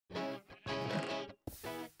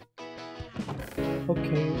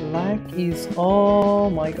Okay, lag is... Oh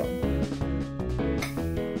my god.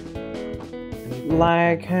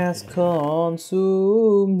 Lag has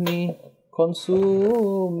consumed me.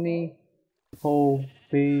 Consume me. Oh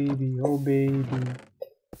baby, oh baby.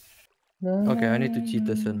 Okay, I need to cheat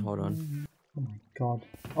this in. Hold on. Oh my god.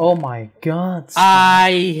 Oh my god.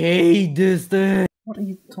 I hate this thing. What are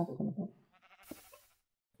you talking about?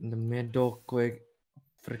 The middle quick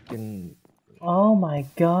freaking. Oh my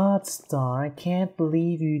god, Star. I can't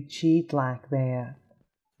believe you cheat like that.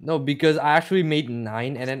 No, because I actually made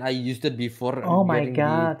 9 and then I used it before Oh my getting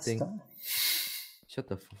god, the thing. Star. Shut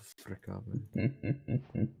the frick up,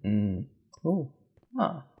 man. Oh.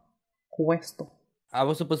 Ah. Questo. I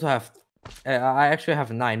was supposed to have. I actually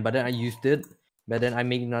have 9, but then I used it. But then I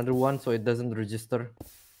made another one so it doesn't register.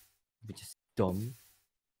 Which is dumb.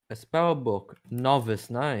 A spell book. Novice.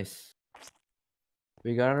 Nice.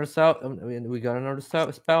 We got another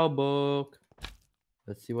spell book.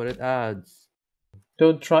 Let's see what it adds.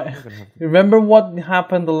 Don't try. Remember what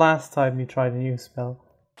happened the last time you tried a new spell?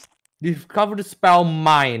 Discover the spell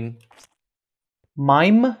mine.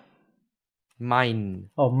 Mime? Mine.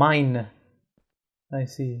 Oh, mine. I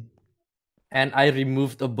see. And I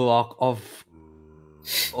removed a block of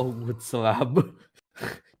wood slab.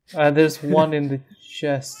 There's one in the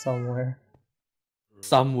chest somewhere.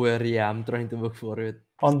 Somewhere, yeah, I'm trying to look for it.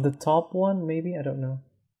 On the top one, maybe? I don't know.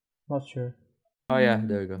 Not sure. Oh yeah,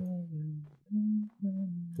 there we go.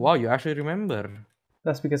 Wow, you actually remember.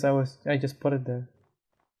 That's because I just put it there.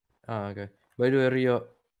 Ah, okay. By the way, Rio,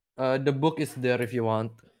 the book is there if you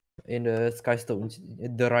want. In the Skystone,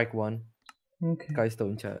 the right one. Okay.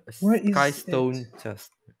 Skystone chest. Where is Skystone it?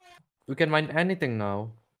 chest. We can mine anything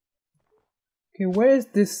now. Okay, where is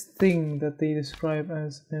this thing that they describe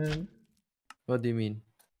as an What do you mean?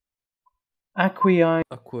 acquies?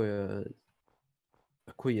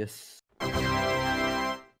 Acquies.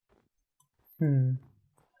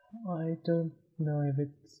 I don't know if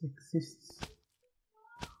it exists.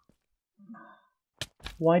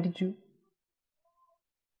 Why did you...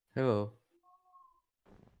 Hello.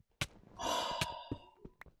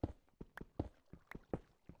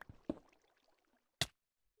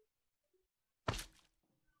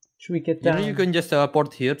 Should we get down? You know you can just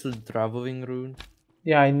teleport here to the traveling rune.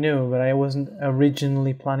 Yeah, I know, but I wasn't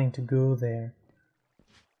originally planning to go there.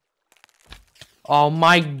 Oh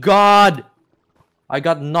my god! I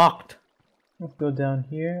got knocked. Let's go down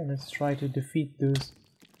here and let's try to defeat those.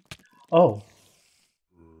 Oh.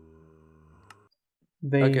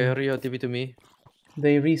 Okay, Rio, TP to me.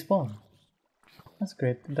 They respawn. That's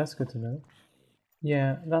great. That's good to know.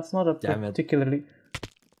 Yeah, that's not a particularly...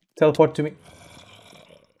 Teleport to me.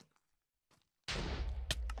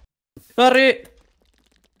 Hurry!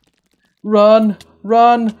 Run!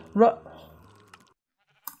 Run! Run!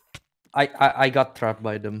 I got trapped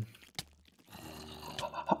by them.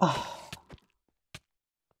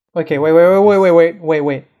 Okay,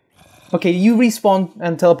 wait. Okay, you respawn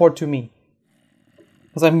and teleport to me.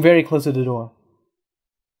 Because I'm very close to the door.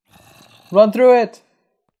 Run through it!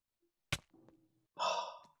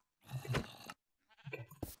 Okay.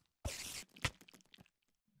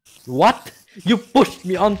 What? You pushed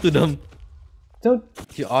me onto them! Don't...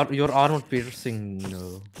 Your armor piercing,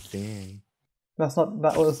 no. Dang. That's not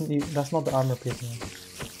the armor piercing one.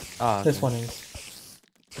 Ah, okay. This one is.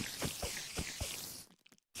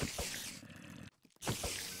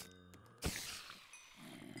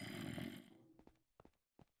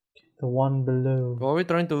 The one below. What are we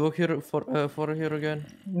trying to look here for here again?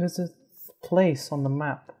 There's a place on the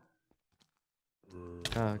map.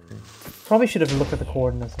 Ah, okay. Probably should have looked at the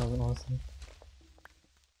coordinates, honestly.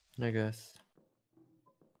 I guess.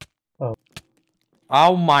 Oh.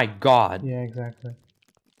 Oh my god! Yeah, exactly.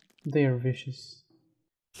 They are vicious.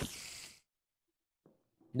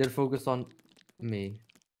 They're focused on me.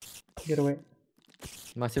 Get away.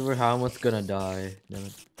 My silver helmet's gonna die. Damn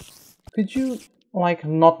it. Could you, like,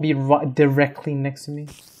 not be directly next to me?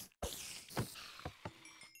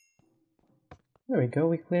 There we go,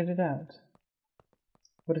 we cleared it out.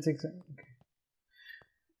 What is exactly? Okay.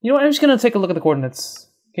 You know what, I'm just gonna take a look at the coordinates.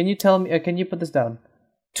 Can you tell me, can you put this down?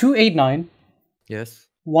 289. Yes.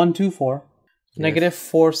 124. Yes. Negative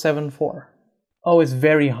 474. Oh, it's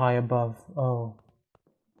very high above. Oh.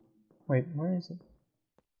 Wait, where is it?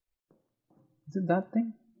 Is it that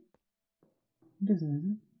thing? It isn't, is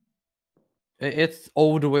it? It's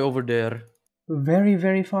all the way over there. Very,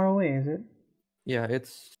 very far away, is it? Yeah,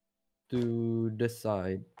 it's to this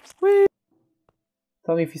side. Whee!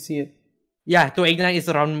 Tell me if you see it. Yeah, 289 is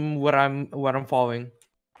around where I'm falling.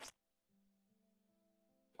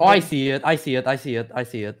 Oh, I see it.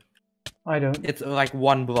 I don't. It's like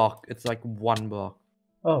 1 block. It's like 1 block.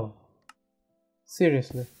 Oh.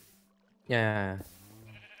 Seriously. Yeah.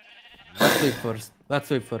 Let's wait first. Let's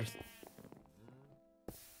wait first.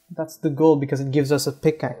 That's the goal because it gives us a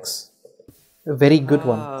pickaxe. A very good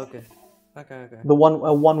one. Okay. Okay. The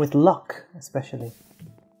one with luck, especially.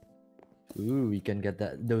 Ooh, we can get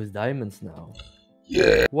those diamonds now.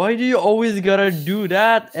 Yeah. Why do you always gotta do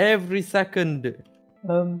that every second?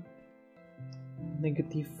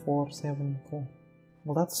 Negative 474.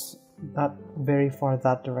 Well, that's that very far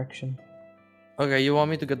that direction. Okay, you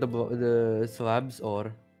want me to get the slabs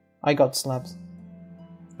or? I got slabs.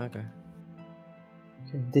 Okay.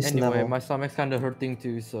 Okay, this Anyway, level. my stomach's kind of hurting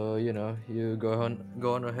too, so you know, you go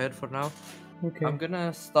on ahead for now. Okay. I'm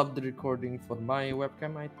gonna stop the recording for my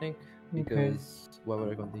webcam, I think, because why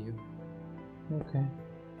would I continue? Okay.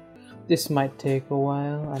 This might take a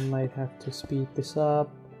while. I might have to speed this up.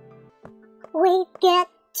 We get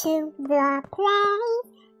to the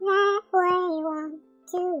place that we want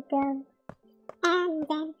to go. And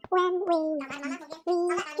then when we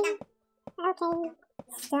okay,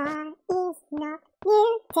 Star is not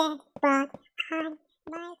muted, but I'm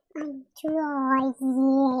trying to.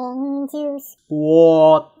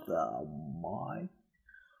 What the my?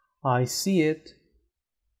 I see it.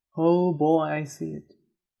 Oh boy, I see it.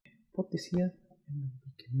 Put this here, and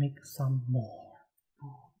we can make some more.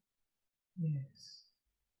 Oh, yes.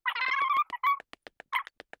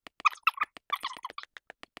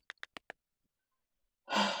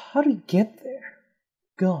 How do we get there?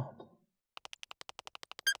 God.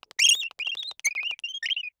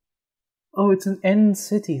 Oh, it's an end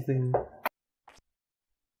city thing.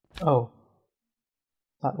 Oh.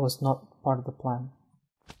 That was not part of the plan.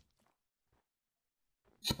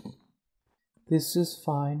 This is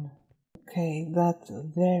fine. Okay, that's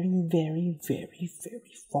very, very, very,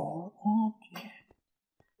 very far off yet.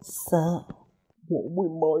 So, what we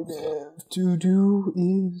might have to do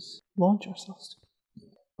is launch ourselves.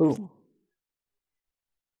 Boom.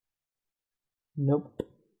 Nope.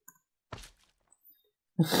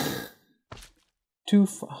 Too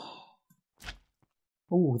far.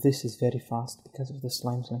 Oh, this is very fast because of the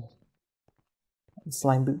slime slings.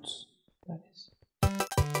 Slime boots, that is.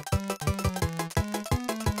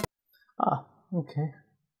 Ah, okay.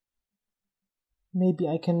 Maybe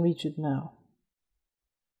I can reach it now.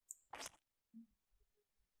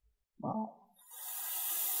 Wow.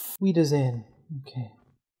 Weed is in. Okay.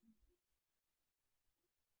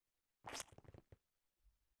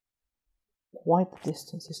 Quite the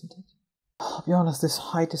distance, isn't it? I'll be honest, this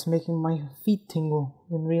height is making my feet tingle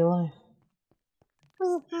in real life.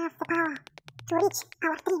 We have the power to reach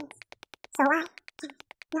our dreams, so I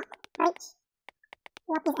cannot reach.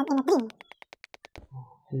 What is in a dream? Oh,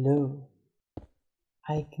 hello.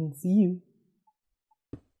 I can see you.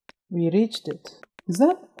 We reached it. Is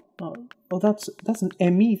that? Oh, that's an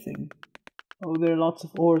ME thing. Oh, there are lots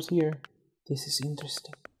of ores here. This is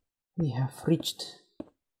interesting. We have reached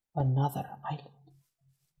another island.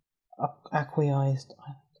 Acquies island.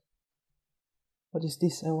 What is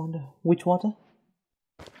this, I wonder? Which water?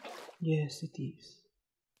 Yes, it is.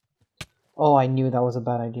 Oh, I knew that was a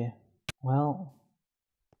bad idea. Well,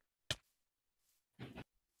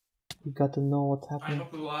 we got to know what's happening.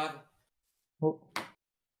 Oh.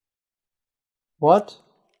 What?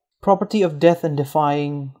 Property of death and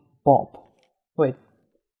defying Bob. Wait.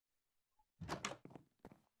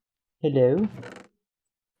 Hello?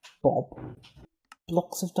 Bob.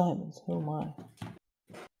 Blocks of diamonds. Oh my.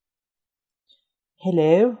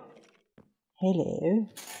 Hello? Hello?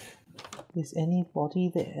 Is anybody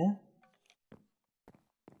there?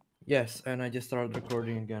 Yes, and I just started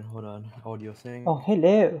recording again. Hold on. Audio sync. Oh,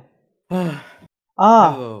 hello. Ah.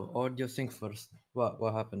 Hello. Audio sync first.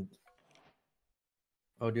 What happened?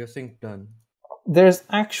 Audio sync done. There's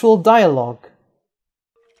actual dialogue.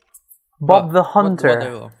 Bob the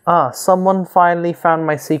Hunter. Someone finally found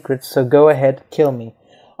my secret, so go ahead, kill me.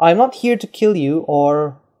 I'm not here to kill you,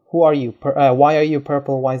 or who are you? Why are you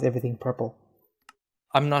purple? Why is everything purple?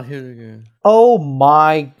 I'm not here again. Oh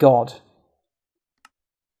my god.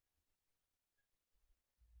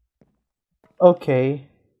 Okay.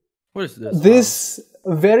 What is this? This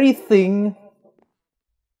very thing.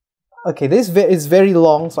 Okay, this is very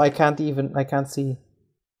long, so I can't see.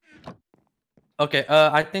 Okay,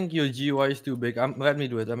 I think your GUI is too big. Let me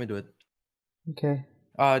do it. Okay.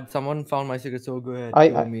 Someone found my secret, so go ahead,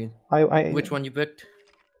 kill me. Which one you picked?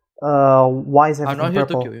 Why is everything I'm not here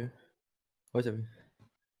purple? to kill you. What's it?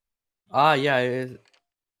 Ah, yeah, it is.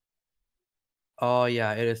 Oh,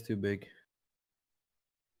 yeah, it is too big.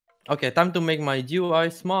 Okay, time to make my GUI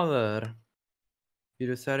smaller.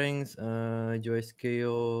 Video settings, joy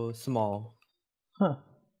scale, small. Huh.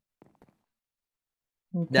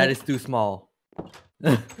 That Okay. is too small.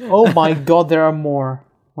 Oh my god, there are more.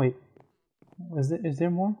 Wait. Is there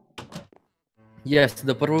more? Yes,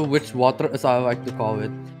 the purple witch water, as I like to call it.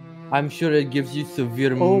 I'm sure it gives you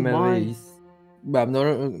severe Oh my. malaise, but I'm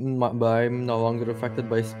no longer affected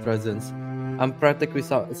by its presence. I'm practically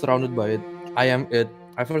surrounded by it. I am it.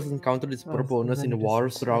 I first encountered its Oh, purpleness in the then it water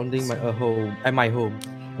doesn't surrounding my home. At my home,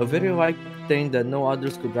 a very light thing that no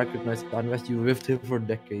others could recognize unless you lived here for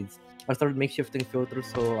decades. I started makeshifting filters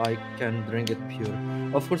so I can drink it pure.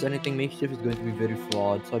 Of course, anything makeshift is going to be very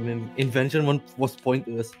flawed, so I mean, invention was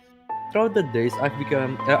pointless. Throughout the days, I've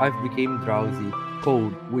became drowsy,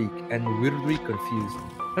 cold, weak, and weirdly confused.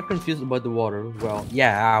 Not confused about the water. Well,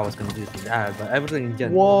 yeah, I was confused with that, but everything in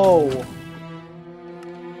general. Whoa.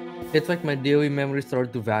 It's like my daily memories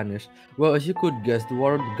started to vanish. Well, as you could guess, the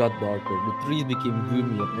water got darker, the trees became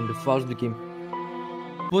gloomier, and the flowers became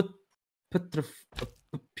put,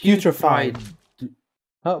 Putrefied.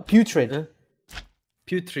 Oh, putrid. uh,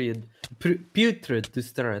 putrid to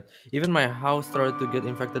stare at. Even my house started to get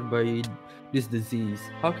infected by this disease.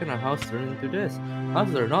 How can a house turn into this?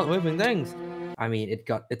 Houses are not living things. I mean,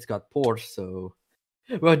 it's got pores, so.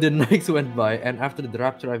 Well, the nights went by, and after the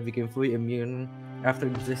rapture, I became fully immune. After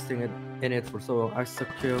existing in it for so long, I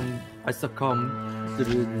succumbed to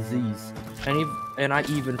the disease, and I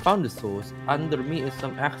even found the source. Under me is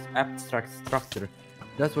some abstract structure.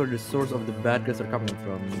 That's where the source of the bad guys are coming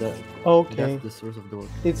from. Okay. That's the source of the world.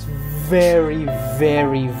 It's very,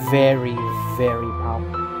 very, very, very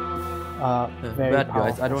powerful. Very Bad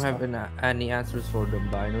guys. I powerful don't have stuff. any answers for them,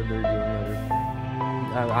 but I know they're the only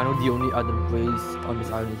other. I know the only other place on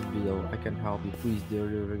this island is below. I can help you. Please, dear,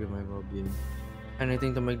 regulate my well-being.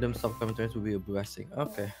 Anything to make them stop coming to us will be a blessing.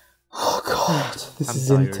 Okay. Oh god, this I'm is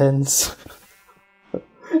tired. intense.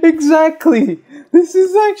 Exactly. This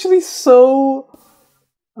is actually so.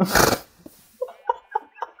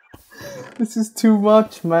 This is too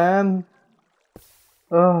much, man.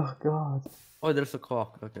 Oh god. Oh, there's a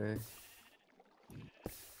clock. Okay.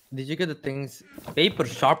 Did you get the things? Paper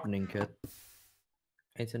sharpening kit.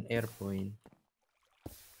 It's an airplane.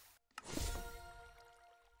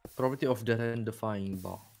 Property of death and defying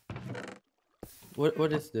ball.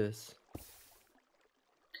 What is this?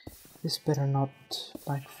 This better not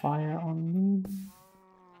backfire on me.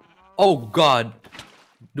 Oh god!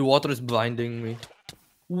 The water is blinding me.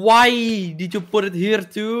 Why did you put it here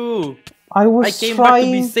too? I Came back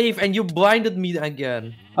to be safe and you blinded me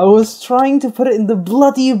again. I was trying to put it in the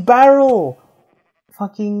bloody barrel.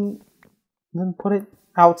 Fucking. Then put it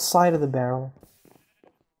outside of the barrel.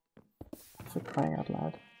 For crying out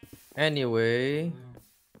loud. Anyway,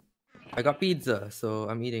 I got pizza, so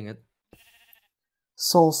I'm eating it.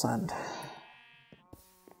 Soul sand. I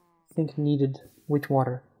think needed witch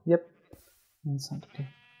water. Yep. And sand, okay.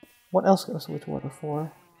 What else goes witch water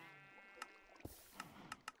for?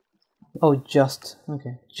 Oh, just.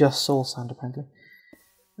 Okay. Just soul sand, apparently.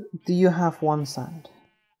 Do you have one sand?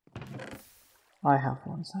 I have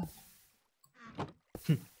one sand.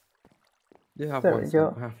 You have There one we sand.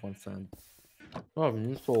 go. I have one sand. Oh,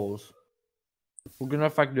 new souls. We're gonna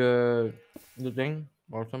affect the thing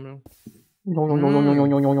or something.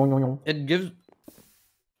 It gives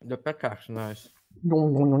the pickaxe nice.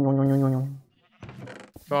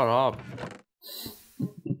 Shut up.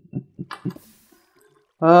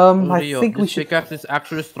 I think we this should. pickaxe is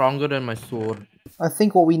actually stronger than my sword. I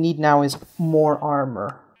think what we need now is more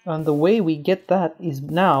armor. And the way we get that is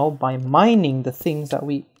now by mining the things that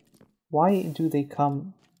we... Why do they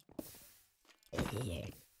come...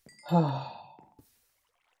 I'm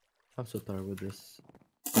so tired with this.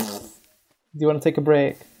 Do you want to take a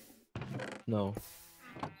break? No.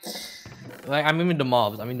 Like I mean the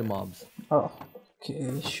mobs. Oh,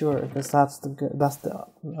 okay, sure, because that's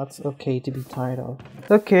okay to be tired of.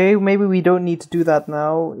 Okay, maybe we don't need to do that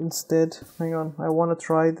now. Instead, hang on, I want to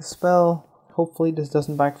try the spell. Hopefully this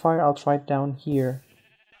doesn't backfire. I'll try it down here.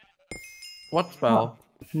 What spell?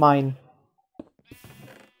 Mine.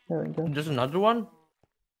 There we go. Just another one?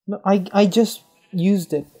 No, I just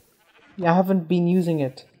used it. I haven't been using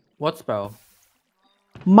it. What spell?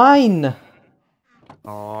 Mine!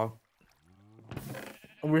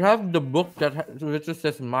 We have the book which just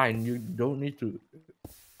says mine. You don't need to.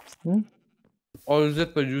 Hmm? Or is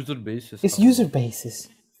it per user basis? It's user basis,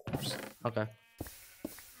 of course. Okay.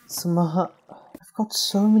 I've got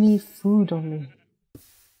so many food on me.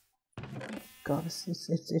 God,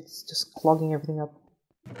 it's just clogging everything up.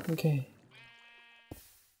 Okay.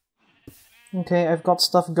 Okay, I've got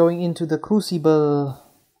stuff going into the crucible,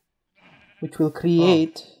 which will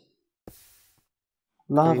create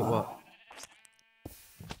Lava what?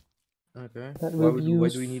 Okay. that Why would why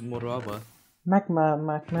use do we need more lava?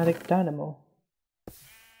 magmatic dynamo.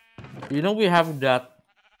 You know we have that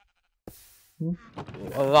Hmm?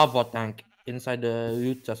 lava tank inside the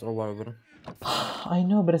loot chest or whatever. I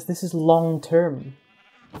know, but this is long term.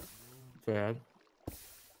 Fair.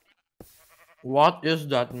 What is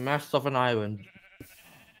that mess of an island?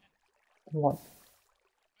 What?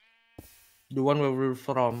 The one where we're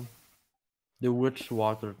from. The witch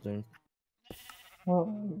water thing. Well,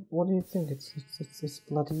 what do you think? It's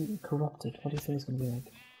bloody corrupted. What do you think it's gonna be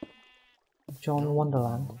like? John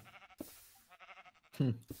Wonderland.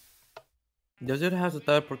 Does it have a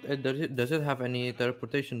teleport? Does it have any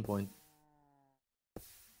teleportation point?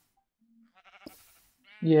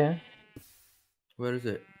 Yeah, Where is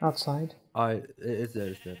it? outside. It's there.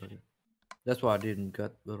 It's there. Okay. That's why I didn't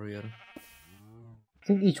get earlier. I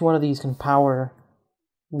think each one of these can power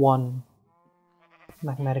one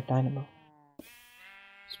magmatic dynamo.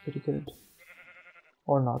 It's pretty good.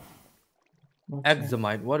 Or not. Not sure.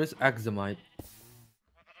 Examite. What is examite?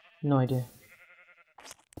 No idea.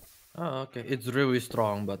 Oh, okay. It's really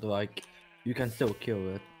strong, but like you can still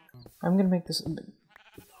kill it. I'm gonna make this a bit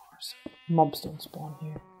worse. Mobs don't spawn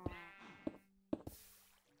here.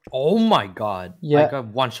 Oh my god! Yeah. I got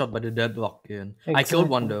one shot by the deadlock in. I killed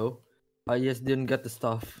one Exactly. though. I just didn't get the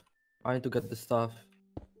stuff. I need to get the stuff.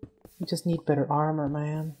 You just need better armor,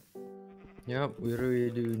 man. Yep, we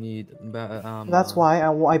really do need. That's why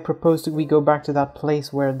I proposed that we go back to that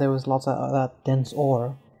place where there was lots of that dense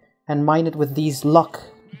ore, and mine it with these luck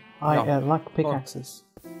pickaxes.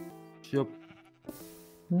 Yep.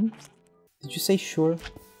 Hmm? Did you say sure?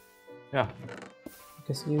 Yeah.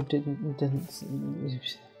 Because you didn't.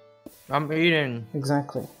 I'm eating.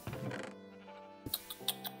 Exactly.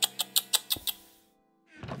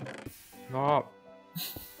 Oh.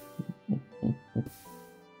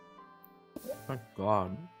 My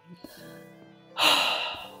god.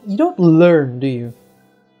 You don't learn, do you?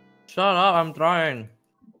 Shut up, I'm trying.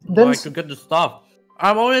 Then Like to get the stuff.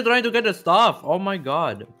 I'm only trying to get the stuff. Oh my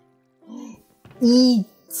god. eat.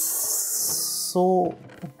 So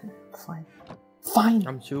okay, fine, fine,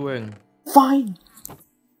 I'm chewing. fine.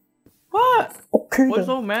 What? Okay. What's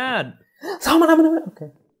then. so mad?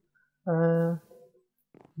 Okay.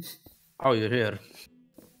 Oh, you're here.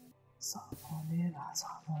 Salmonella,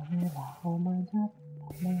 oh my god,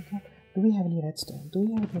 oh my god. Do we have any redstone?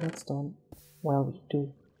 Well, we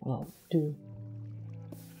do.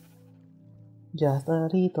 Just a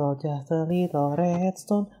little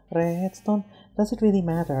redstone. Does it really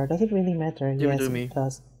matter? Give it to me. It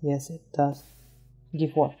does. Yes, it does.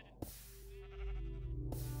 Give what?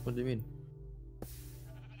 What do you mean?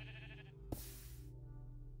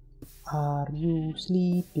 Are you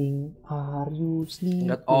sleeping?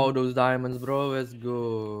 Got all those diamonds, bro. Let's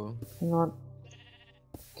go. Hang on.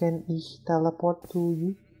 Can ich teleport to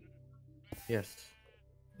you? Yes.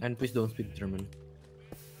 And please don't speak German.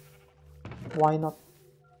 Why not?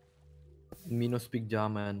 Me no speak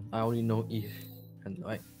German. I only know ich. And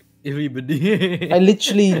like everybody. I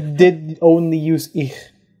literally did only use ich.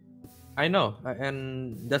 I know.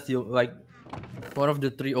 And that's the like one of the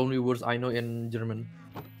 3 only words I know in German.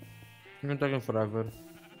 I'm talking forever.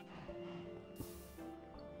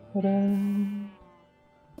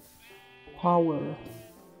 Power.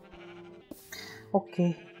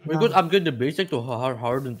 Okay. We could upgrade the basic to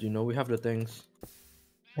hardened, you know, we have the things.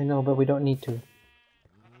 I know, but we don't need to.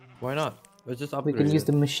 Why not? Let's just We upgrade can use it.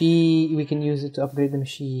 the machine. We can use it to upgrade the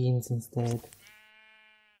machines instead.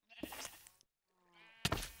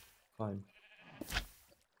 Fine.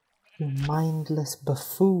 You mindless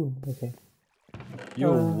buffoon. Okay. You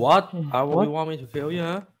what? How what? you want me to kill you,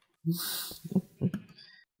 huh?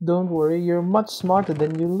 Don't worry, you're much smarter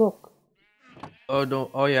than you look. Oh don't.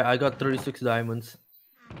 Oh yeah, I got 36 diamonds.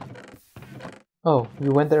 Oh,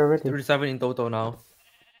 you went there already. 37 in total now.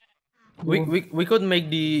 We could make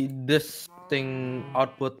this thing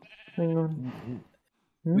output. Hang on.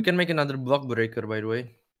 We can make another block breaker, by the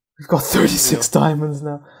way. We've got 36 diamonds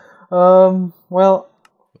now. Well,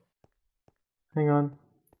 hang on.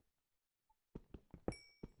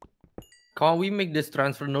 Can't we make this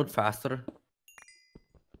transfer node faster?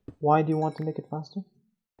 Why do you want to make it faster?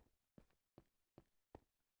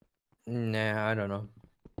 Nah, I don't know.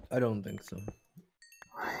 I don't think so.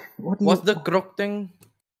 What's the crook thing?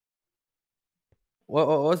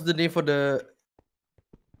 What's the name for the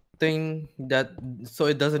thing that so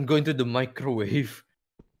it doesn't go into the microwave?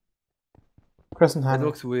 Crescent It hammer.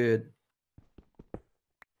 looks weird.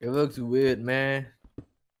 It looks weird, man.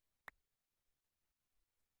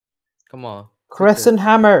 Come on. Crescent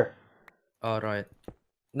hammer. Alright.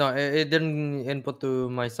 No, it didn't input to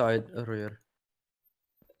my side earlier.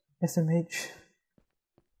 SMH.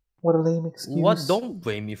 What a lame excuse. What? Don't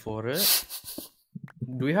blame me for it.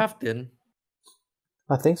 Do we have tin?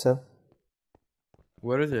 I think so.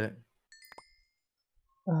 Where is it?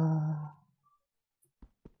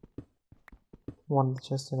 One of the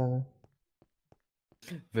chests, I don't know.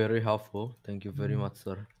 Very helpful. Thank you very much,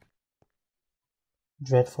 sir.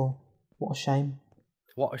 Dreadful. What a shame.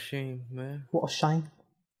 What a shame, man. What a shame.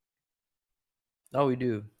 Oh, we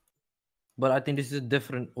do. But I think this is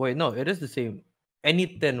different. Wait, no, it is the same. Any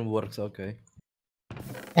tin works, okay.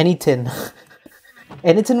 Any tin.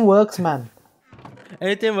 Any tin works, man.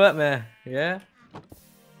 Anything work, man. Yeah.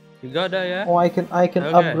 You got that, yeah? Oh, I can Okay.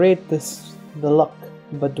 upgrade the luck.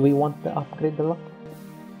 But do we want to upgrade the luck?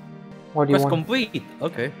 Or do you Quest want complete.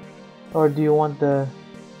 Okay. or do you want the